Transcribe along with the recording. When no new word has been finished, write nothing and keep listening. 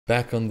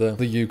Back on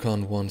the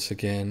Yukon once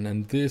again,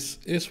 and this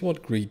is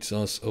what greets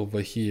us over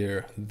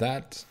here.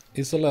 That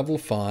is a level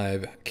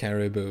 5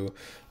 Caribou.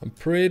 I'm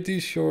pretty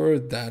sure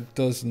that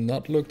does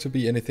not look to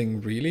be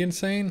anything really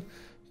insane,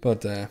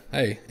 but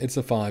hey, it's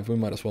a 5. We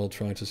might as well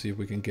try to see if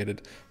we can get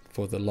it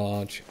for the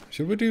large.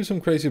 Should we do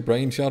some crazy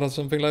brain shot or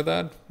something like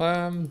that?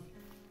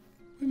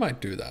 We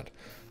might do that.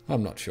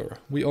 I'm not sure.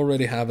 We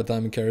already have a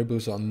diamond Caribou,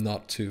 so I'm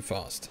not too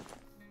fast.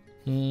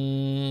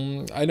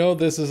 I know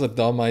this is a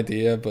dumb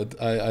idea, but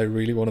I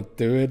really want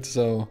to do it,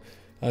 so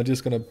I'm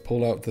just gonna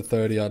pull out the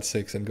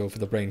 30-06 and go for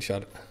the brain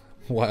shot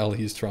while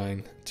he's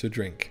trying to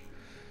drink.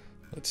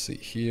 Let's see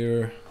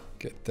here.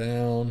 Get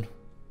down.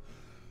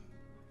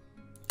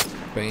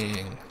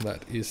 Bang.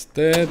 That is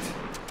dead.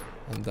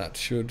 And that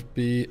should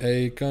be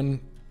a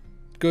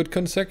good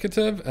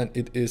consecutive, and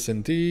it is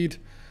indeed.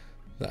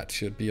 That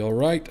should be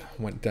alright.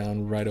 Went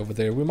down right over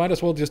there. We might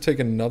as well just take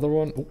another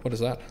one. Oh, what is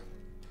that?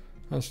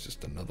 That's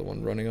just another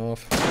one running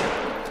off.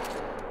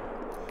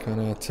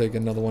 Gonna take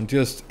another one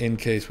just in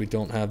case we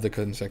don't have the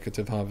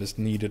consecutive harvest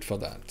needed for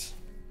that.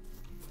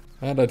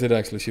 And I did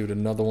actually shoot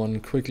another one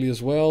quickly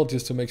as well,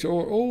 just to make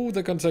sure. Oh,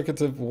 the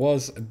consecutive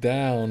was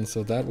down.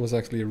 So that was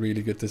actually a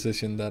really good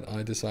decision that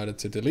I decided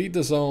to delete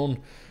the zone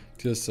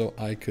just so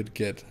I could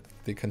get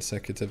the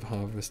consecutive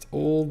harvest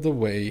all the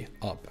way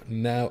up.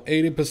 Now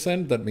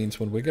 80%, that means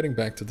when we're getting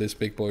back to this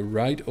big boy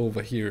right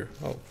over here.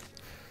 Oh.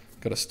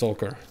 Got a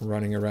stalker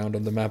running around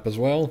on the map as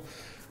well.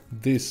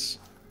 This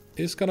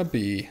is gonna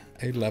be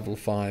a level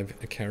 5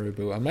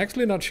 Caribou. I'm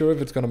actually not sure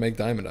if it's gonna make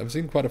diamond. I've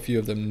seen quite a few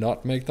of them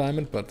not make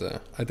diamond, but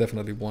I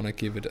definitely want to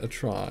give it a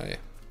try.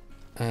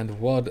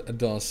 And what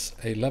does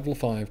a level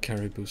 5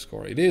 Caribou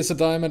score? It is a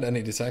diamond, and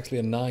it is actually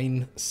a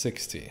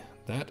 960.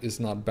 That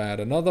is not bad.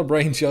 Another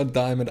brain shot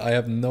diamond. I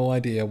have no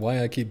idea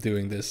why I keep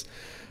doing this.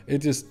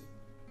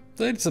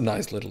 It's a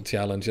nice little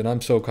challenge, and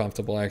I'm so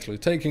comfortable actually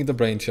taking the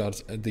brain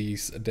shots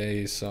these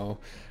days, so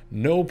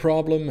no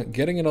problem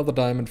getting another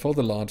diamond for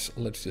the lodge.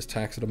 Let's just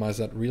taxidermize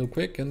that real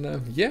quick,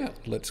 and yeah,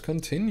 let's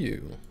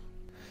continue.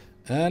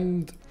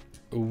 And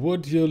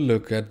would you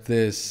look at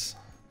this?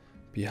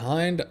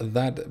 Behind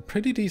that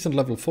pretty decent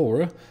level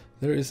 4,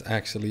 there is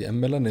actually a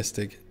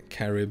melanistic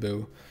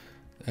Caribou.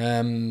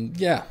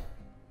 Yeah,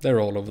 they're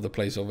all over the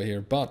place over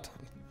here, but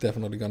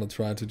definitely gonna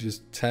try to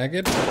just tag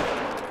it.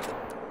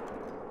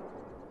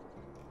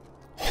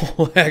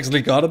 I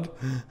actually got it.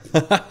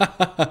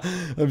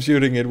 I'm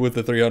shooting it with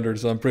the 300,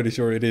 so I'm pretty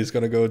sure it is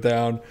gonna go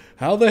down.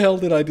 How the hell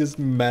did I just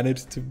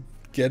manage to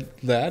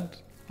get that?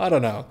 I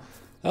don't know.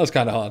 That was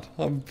kind of hot.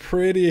 I'm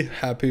pretty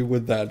happy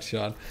with that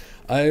shot.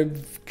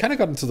 I've kind of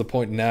gotten to the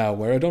point now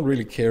where I don't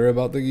really care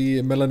about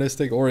the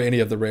melanistic or any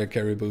of the rare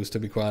Caribous, to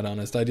be quite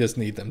honest. I just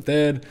need them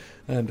dead,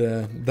 and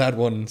that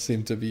one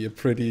seemed to be a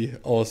pretty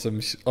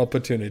awesome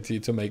opportunity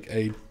to make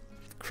a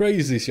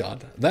crazy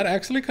shot. That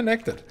actually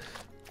connected.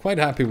 Quite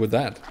happy with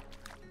that.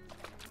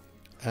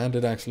 And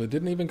it actually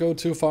didn't even go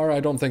too far. I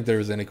don't think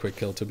there is any quick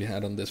kill to be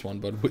had on this one,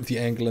 but with the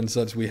angle and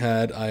such we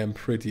had, I am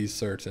pretty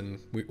certain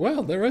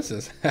well, there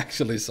is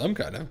actually some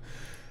kind of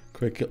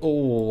quick kill.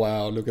 Oh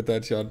wow, look at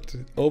that shot.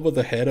 Over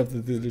the head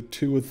of the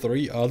 2 or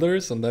 3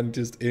 others, and then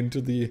just into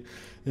the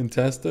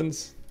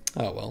intestines.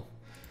 Oh well.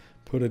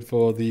 Put it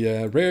for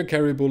the rare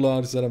Caribou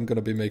lodge that I'm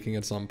gonna be making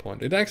at some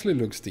point. It actually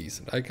looks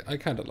decent. I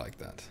kind of like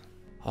that.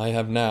 I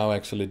have now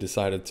actually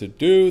decided to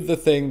do the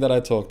thing that I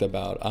talked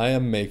about. I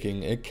am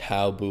making a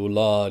Caribou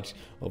lodge.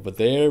 Over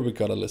there we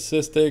got a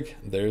leucistic,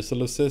 there's a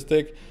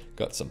leucistic,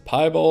 got some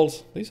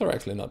pieballs. These are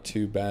actually not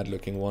too bad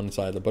looking ones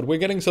either, but we're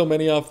getting so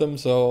many of them,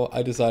 so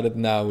I decided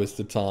now is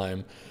the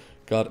time.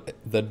 Got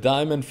the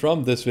diamond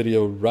from this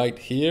video right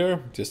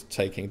here, just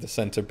taking the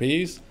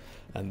centerpiece.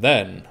 And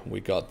then we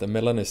got the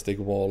melanistic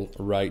wall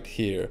right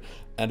here.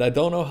 And I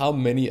don't know how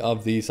many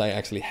of these I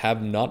actually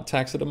have not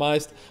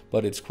taxidermized,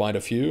 but it's quite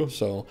a few.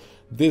 So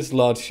this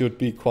lot should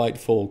be quite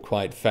full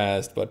quite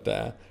fast, but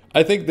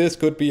I think this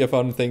could be a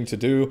fun thing to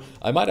do.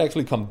 I might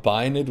actually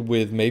combine it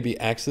with maybe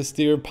axis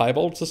steer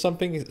pieballs or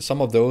something.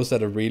 Some of those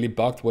that are really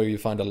bugged where you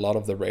find a lot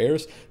of the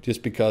rares,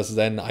 just because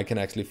then I can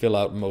actually fill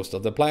out most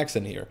of the plaques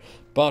in here.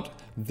 But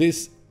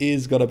this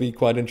is gonna be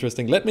quite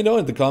interesting. Let me know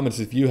in the comments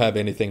if you have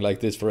anything like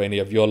this for any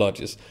of your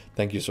lodges.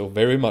 Thank you so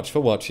very much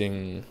for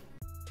watching.